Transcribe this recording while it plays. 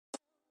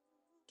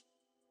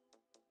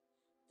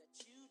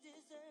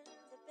deserve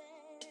the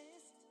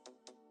best.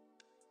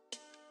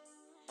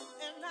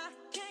 And I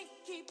can't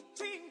keep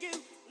treating you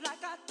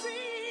like I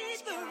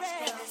treat the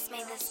rest.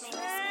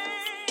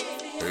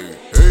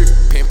 Hey,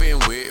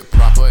 pimpin' with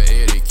proper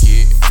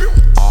etiquette.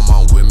 All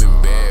my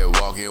women bad,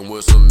 walking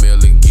with some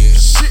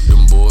elegance.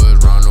 Them boys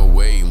round the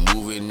way,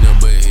 moving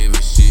number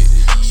heavy shit.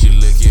 She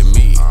look at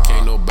me,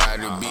 can't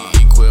nobody be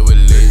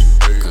equivalent.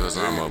 Cause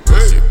I'ma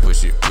push it,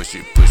 push it, push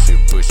it, push it,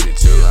 push it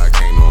till I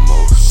can't no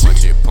more.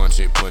 Punch it, punch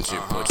it, punch it,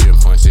 punch it,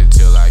 punch it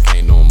till I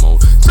can't no more.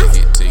 Take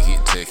it, take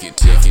it, take it,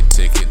 take it,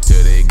 take it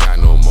till they got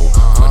no more.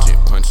 Punch it,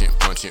 punch it,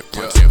 punch it,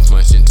 punch it,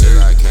 punch it till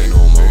I can't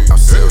no more. I'm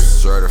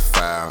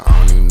self-certified,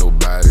 I don't need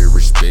nobody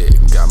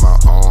respect. Got my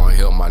own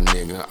help, my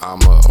nigga,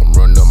 I'ma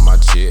run up my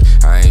check.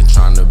 I ain't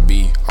tryna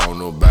be on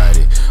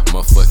nobody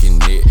motherfucking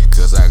neck,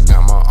 cause I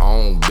got my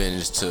own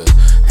business to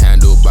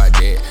handle by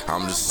that.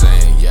 I'm just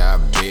saying, yeah, I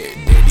bet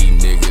that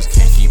these niggas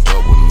can't keep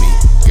up with me.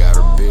 Got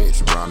a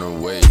bitch round the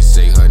way,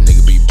 say her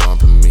nigga be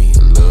bumping me.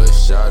 Lil'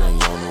 shawty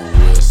on the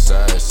west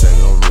side, say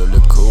I'm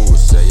really cool,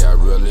 say I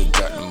really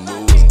got the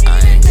moves. I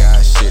ain't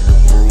got shit to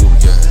prove,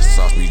 yeah,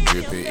 sauce be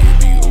drippin', it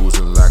be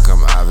oozing like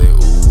I'm Ivy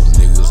Ooh.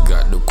 Niggas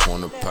got the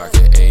corner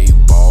pocket,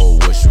 A-ball,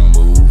 what's your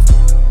move?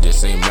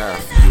 This ain't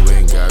math, you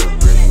ain't gotta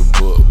bring your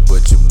book,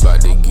 but you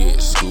bout to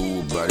get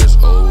schooled by this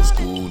old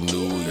school,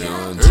 new,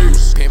 young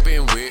juice.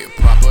 Pimpin' with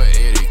proper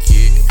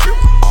etiquette,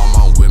 all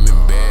my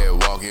women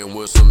bad, walking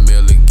with some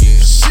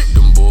elegance.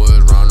 Them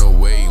boys round the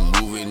way,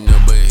 moving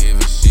number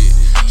heavy shit.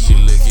 She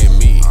look at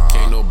me,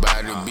 can't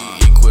nobody be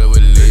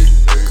equivalent.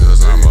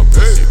 Cause I'ma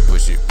push it,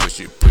 push it, push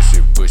it, push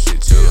it, push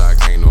it till I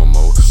can't no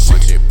more.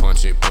 Punch it,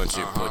 punch it, punch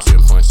it, punch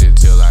it, punch it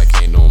till I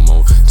can't no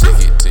more.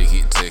 Take it, take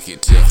it, take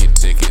it, take it,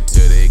 take it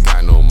till they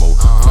got no more.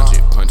 Punch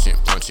it, punch it,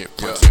 punch it,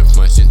 punch it,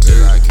 punch it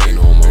till I can't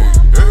no more.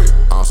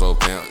 I'm so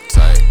pimp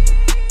tight.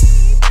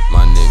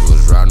 My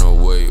niggas round the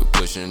way,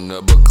 pushing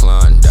up a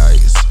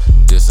Klondikes.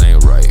 This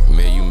ain't right,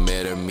 man, you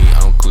mad at me,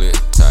 I'm clear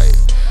tight.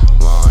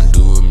 While I'm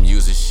doing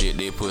music shit,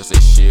 they push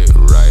that shit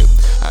right.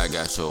 I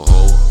got your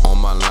hoe on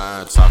my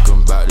line,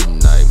 talking about the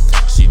night.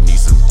 She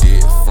needs some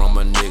dick from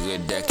a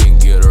nigga that can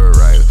get her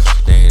right.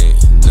 They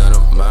ain't none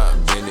of my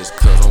business,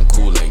 cause I'm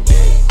cool like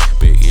that.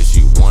 But if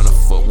she wanna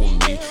fuck with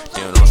me,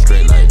 then I'm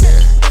straight like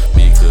that.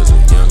 Because a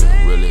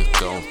youngin' really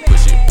gon'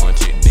 push it,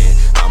 punch it, then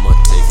I'ma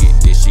take it,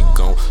 then she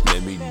gon'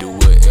 let me do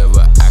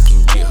whatever I can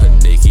get her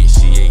naked.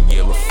 She ain't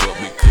give a fuck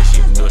because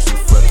she know she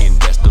fucking,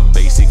 that's the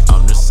basic.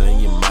 I'm just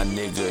saying, my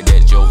nigga,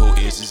 that your hoe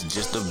is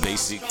just the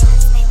basic.